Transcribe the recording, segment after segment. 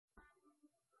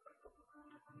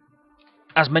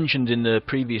As mentioned in the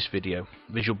previous video,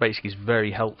 Visual Basic is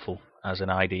very helpful as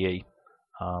an IDE.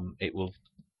 It will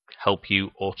help you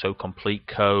auto-complete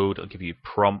code, it'll give you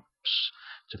prompts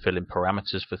to fill in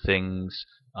parameters for things,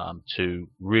 to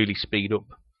really speed up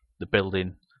the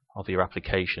building of your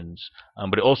applications.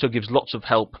 But it also gives lots of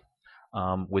help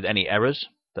with any errors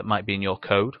that might be in your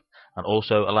code, and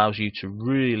also allows you to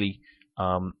really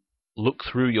look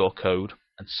through your code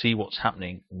and see what's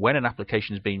happening when an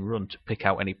application is being run to pick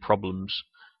out any problems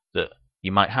that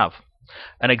you might have.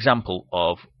 An example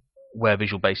of where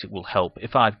Visual Basic will help: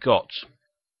 if I've got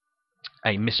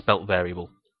a misspelt variable,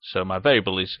 so my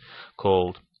variable is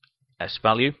called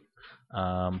sValue,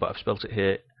 but I've spelt it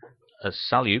here as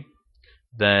salu,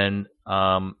 then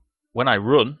when I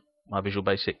run my Visual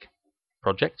Basic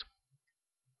project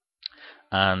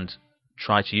and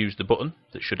try to use the button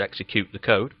that should execute the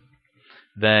code,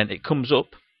 then it comes up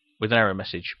with an error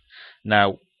message.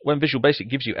 Now, when Visual Basic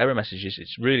gives you error messages,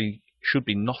 it's really should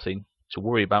be nothing to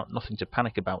worry about, nothing to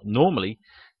panic about. Normally,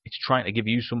 it's trying to give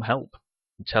you some help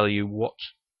and tell you what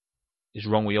is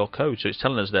wrong with your code. So it's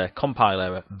telling us there, compile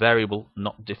error, variable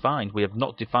not defined. We have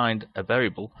not defined a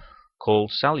variable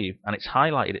called salu, and it's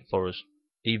highlighted it for us,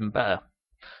 even better.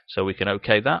 So we can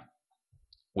OK that.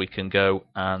 We can go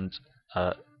and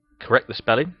correct the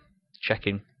spelling,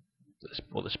 checking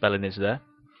what the spelling is there,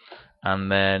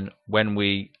 and then when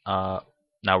we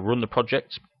now run the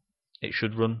project, it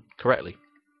should run correctly.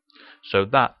 So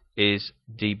that is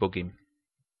debugging.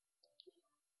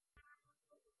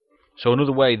 So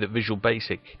another way that Visual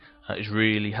Basic is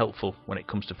really helpful when it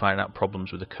comes to finding out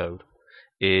problems with the code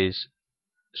is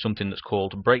something that's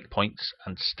called breakpoints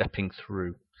and stepping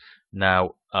through.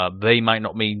 Now, they might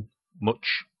not mean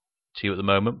much to you at the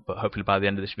moment, but hopefully by the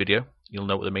end of this video you'll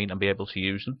know what they mean and be able to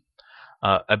use them.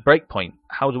 A breakpoint.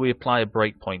 How do we apply a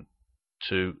breakpoint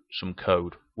to some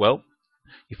code? Well,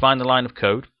 you find the line of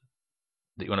code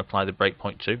that you want to apply the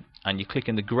breakpoint to, and you click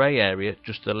in the grey area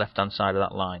just to the left hand side of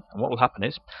that line, and what will happen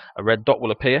is a red dot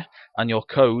will appear and your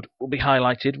code will be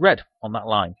highlighted red on that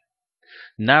line.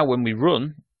 Now when we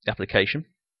run the application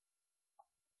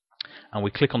and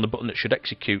we click on the button that should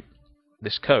execute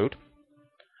this code,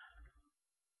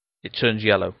 it turns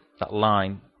yellow. That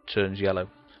line turns yellow.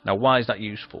 Now why is that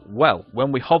useful? Well,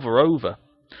 when we hover over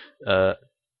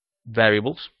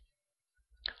variables,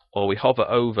 or we hover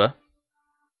over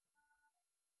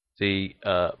the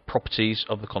properties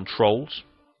of the controls,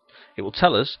 it will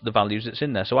tell us the values that's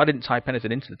in there. So I didn't type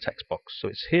anything into the text box, so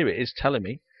it's here it is telling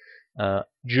me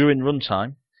during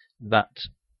runtime that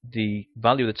the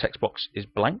value of the text box is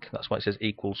blank. That's why it says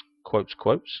equals quotes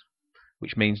quotes,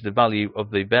 which means the value of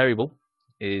the variable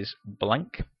is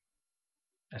blank.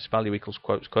 sValue equals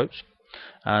quotes quotes,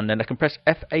 and then I can press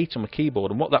F8 on my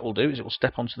keyboard, and what that will do is it will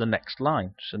step onto the next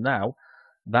line. So now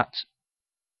that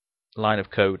line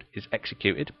of code is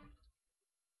executed,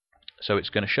 so it's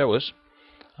going to show us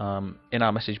in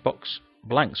our message box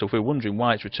blank. So if we're wondering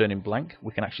why it's returning blank,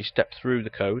 we can actually step through the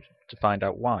code to find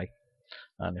out why.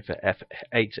 And if I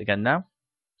F8 again now,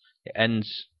 it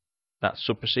ends that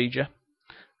sub procedure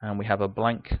and we have a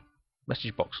blank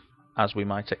message box, as we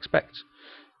might expect.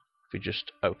 If we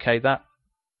just OK that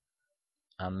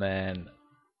and then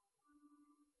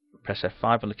press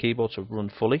F5 on the keyboard to run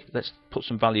fully, let's put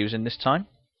some values in this time.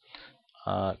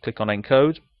 Click on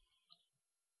encode.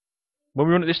 When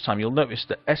we run it this time, you'll notice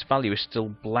that sValue is still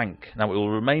blank. Now it will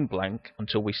remain blank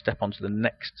until we step onto the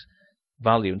next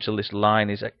value, until this line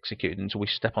is executed, until we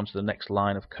step onto the next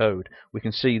line of code. We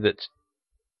can see that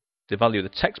the value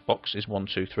of the text box is 1,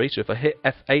 2, 3. So if I hit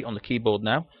F8 on the keyboard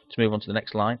now to move on to the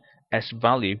next line,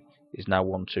 sValue is now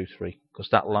 1, 2, 3, because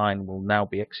that line will now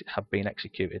have been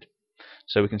executed.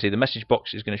 So we can see the message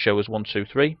box is going to show us 1, 2,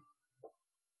 3,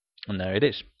 and there it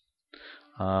is.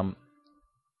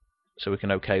 So we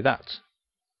can OK that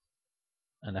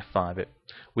and F5 it.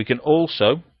 We can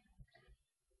also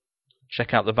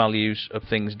check out the values of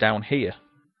things down here,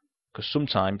 because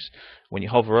sometimes when you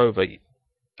hover over,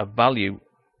 a value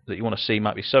that you want to see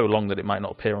might be so long that it might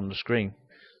not appear on the screen,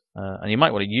 and you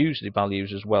might want to use the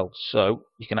values as well. So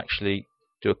you can actually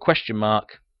do a question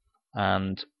mark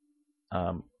and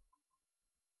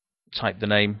type the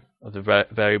name of the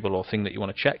variable or thing that you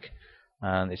want to check,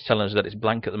 and it's telling us that it's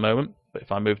blank at the moment. But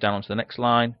if I move down onto the next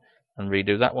line and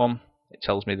redo that one, it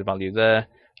tells me the value there.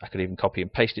 I could even copy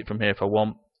and paste it from here if I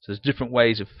want. So there's different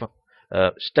ways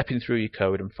of stepping through your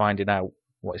code and finding out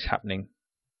what is happening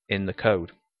in the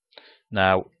code.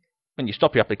 Now, when you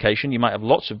stop your application, you might have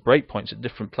lots of breakpoints at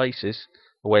different places.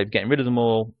 A way of getting rid of them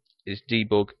all is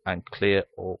debug and clear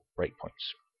all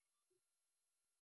breakpoints.